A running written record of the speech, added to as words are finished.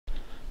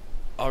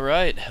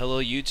Alright,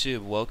 hello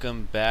YouTube,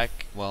 welcome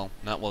back, well,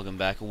 not welcome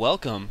back,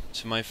 welcome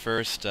to my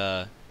first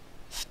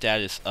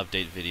status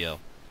update video.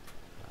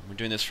 We're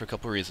doing this for a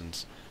couple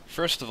reasons.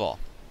 First of all,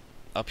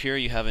 up here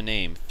you have a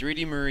name,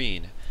 3D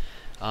Marine.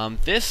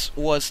 This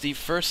was the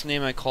first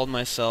name I called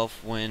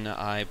myself when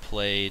I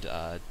played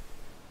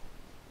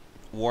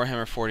Warhammer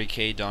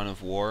 40k Dawn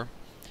of War.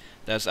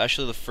 That's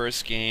actually the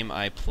first game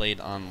I played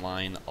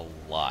online a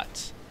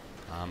lot.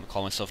 I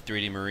called myself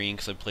 3D Marine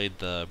because I played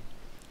the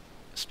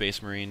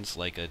Space Marines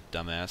like a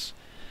dumbass.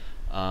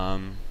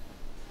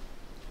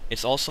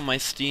 It's also my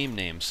Steam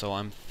name, so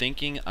I'm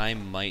thinking I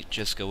might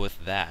just go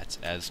with that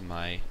as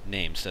my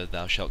name, instead of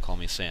Thou Shalt Call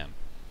Me Sam.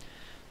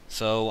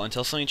 So,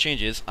 until something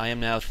changes, I am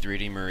now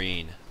 3D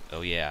Marine. Oh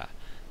yeah,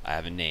 I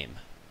have a name.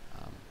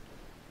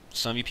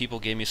 Some of you people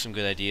gave me some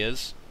good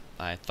ideas.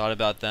 I thought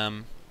about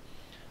them.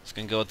 I was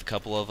going to go with a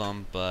couple of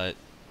them, but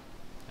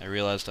I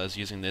realized I was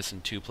using this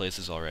in 2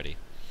 places already.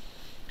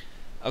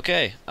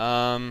 Okay,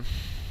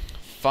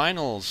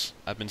 finals.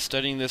 I've been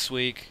studying this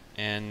week,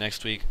 and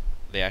next week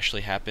they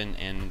actually happen,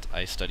 and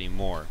I study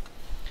more.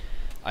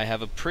 I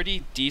have a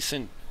pretty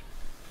decent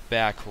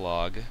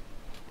backlog.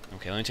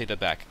 Okay, let me take that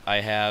back. I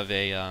have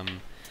a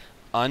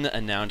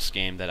unannounced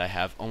game that I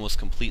have almost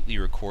completely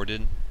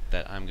recorded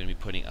that I'm going to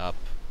be putting up,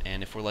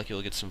 and if we're lucky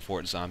we'll get some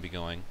Fort Zombie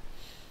going.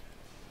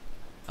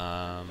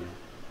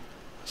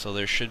 So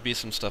there should be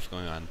some stuff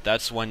going on.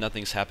 That's why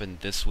nothing's happened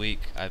this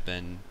week. I've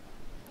been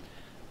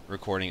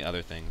recording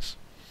other things.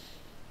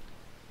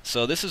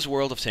 So this is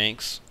World of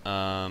Tanks.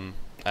 I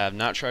have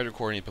not tried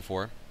recording it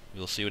before.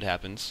 We'll see what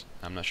happens.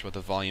 I'm not sure about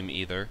the volume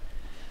either.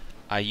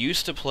 I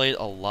used to play it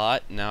a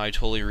lot. Now I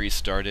totally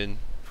restarted.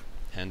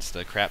 Hence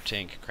the crap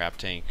tank, crap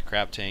tank,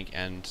 crap tank,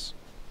 and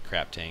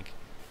crap tank.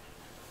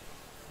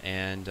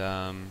 And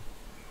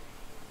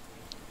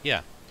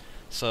yeah.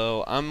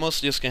 So I'm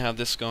mostly just gonna have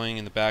this going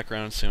in the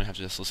background, so you don't have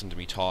to just listen to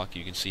me talk.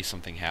 You can see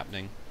something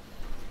happening.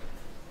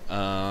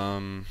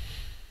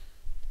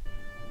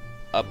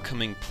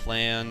 Upcoming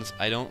plans,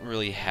 I don't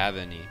really have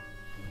any.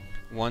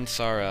 Once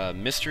our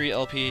mystery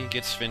LP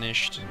gets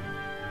finished,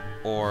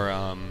 or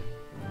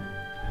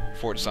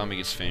Fort Zombie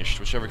gets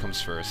finished, whichever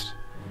comes first,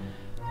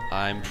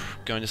 I'm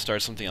going to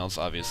start something else,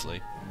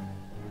 obviously.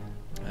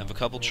 I have a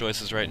couple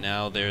choices right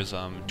now. There's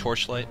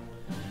Torchlight,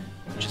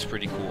 which is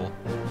pretty cool.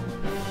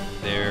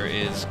 There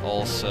is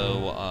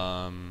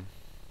also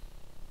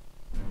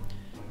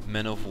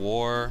Men of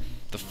War,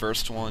 the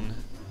first one.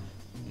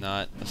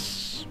 Not,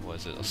 what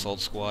is it, Assault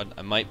Squad?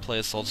 I might play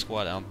Assault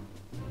Squad, I don't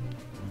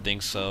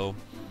think so.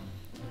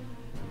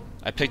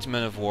 I picked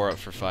Men of War up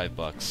for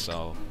 $5,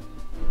 so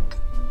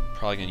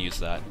probably gonna use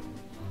that.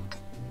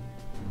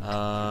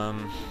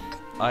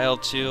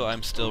 IL-2,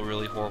 I'm still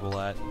really horrible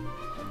at.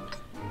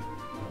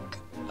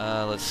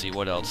 Let's see,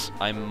 what else?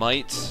 I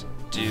might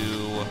do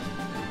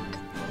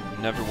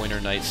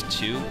Neverwinter Nights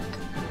 2.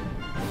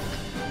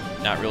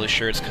 Not really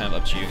sure, it's kind of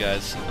up to you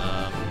guys.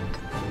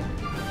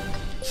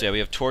 So yeah, we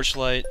have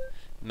Torchlight,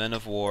 Men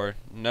of War,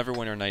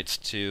 Neverwinter Nights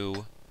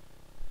 2,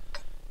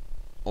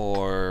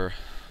 or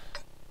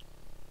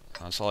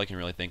that's all I can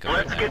really think of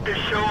right now. Let's get this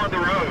show on the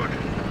road.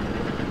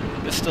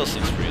 This still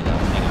seems pretty loud.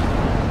 Hang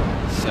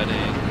on.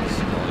 Settings,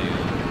 volume.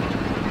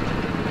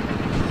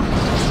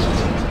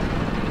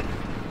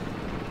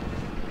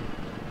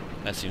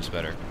 That seems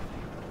better.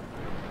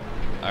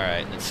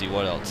 Alright, let's see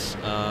what else.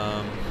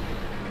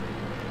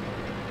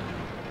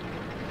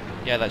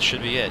 Yeah, that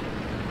should be it.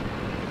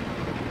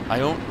 I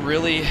don't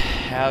really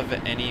have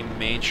any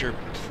major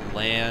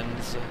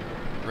plans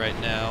right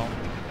now.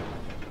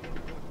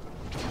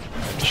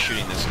 I'm just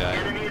shooting this guy.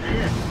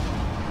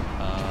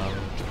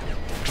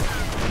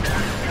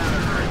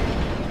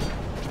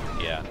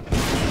 Yeah.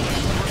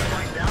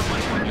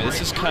 I mean, this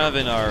is kind of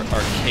an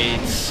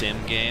arcade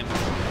sim game.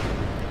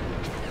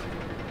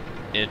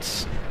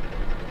 It's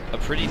a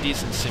pretty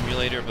decent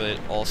simulator, but it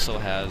also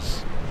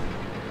has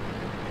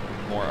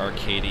more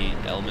arcadey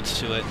elements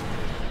to it.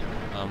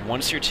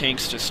 Once your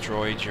tank's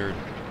destroyed, you're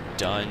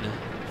done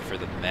for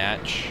the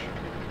match.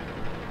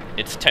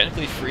 It's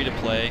technically free to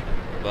play,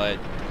 but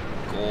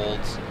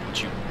gold,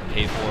 which you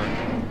pay for,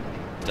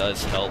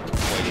 does help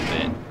quite a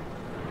bit.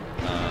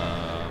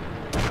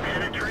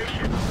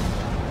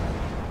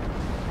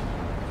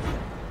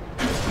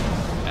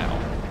 Ow.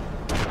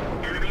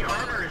 Enemy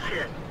armor is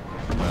hit.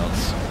 What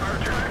else? Our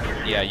track is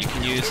hit. Yeah, you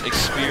can use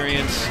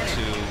experience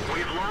to...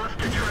 We've lost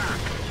the track.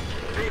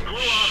 They blew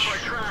off our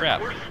track.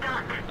 Crap. We're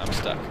stuck. I'm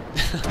stuck.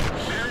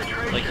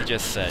 Like you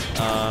just said.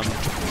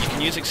 You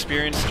can use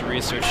experience to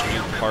research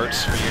new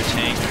parts for your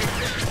tank.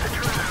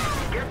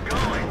 Get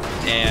going.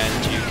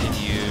 And you can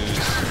use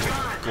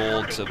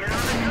gold to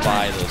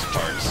buy those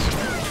parts.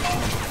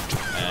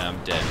 And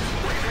I'm dead.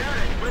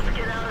 Let's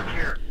get out of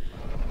here.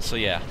 So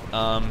yeah,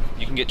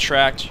 you can get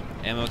tracked,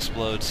 ammo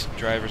explodes,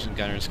 drivers and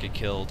gunners get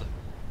killed.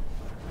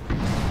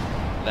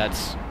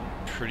 That's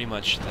pretty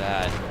much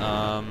that.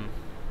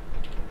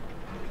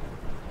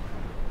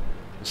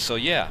 So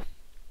yeah.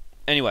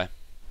 Anyway,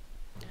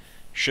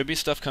 should be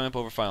stuff coming up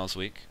over finals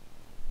week.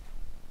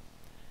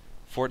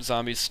 Fort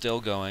Zombie's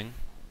still going.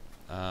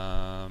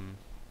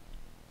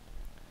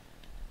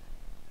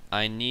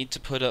 I need to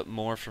put up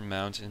more for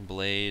Mountain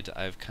Blade.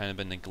 I've kind of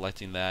been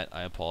neglecting that.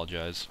 I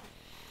apologize.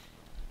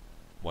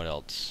 What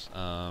else?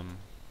 I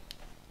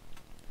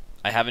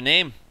have a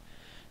name.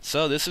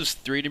 So this is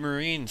 3D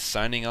Marine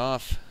signing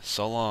off.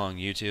 So long,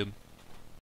 YouTube.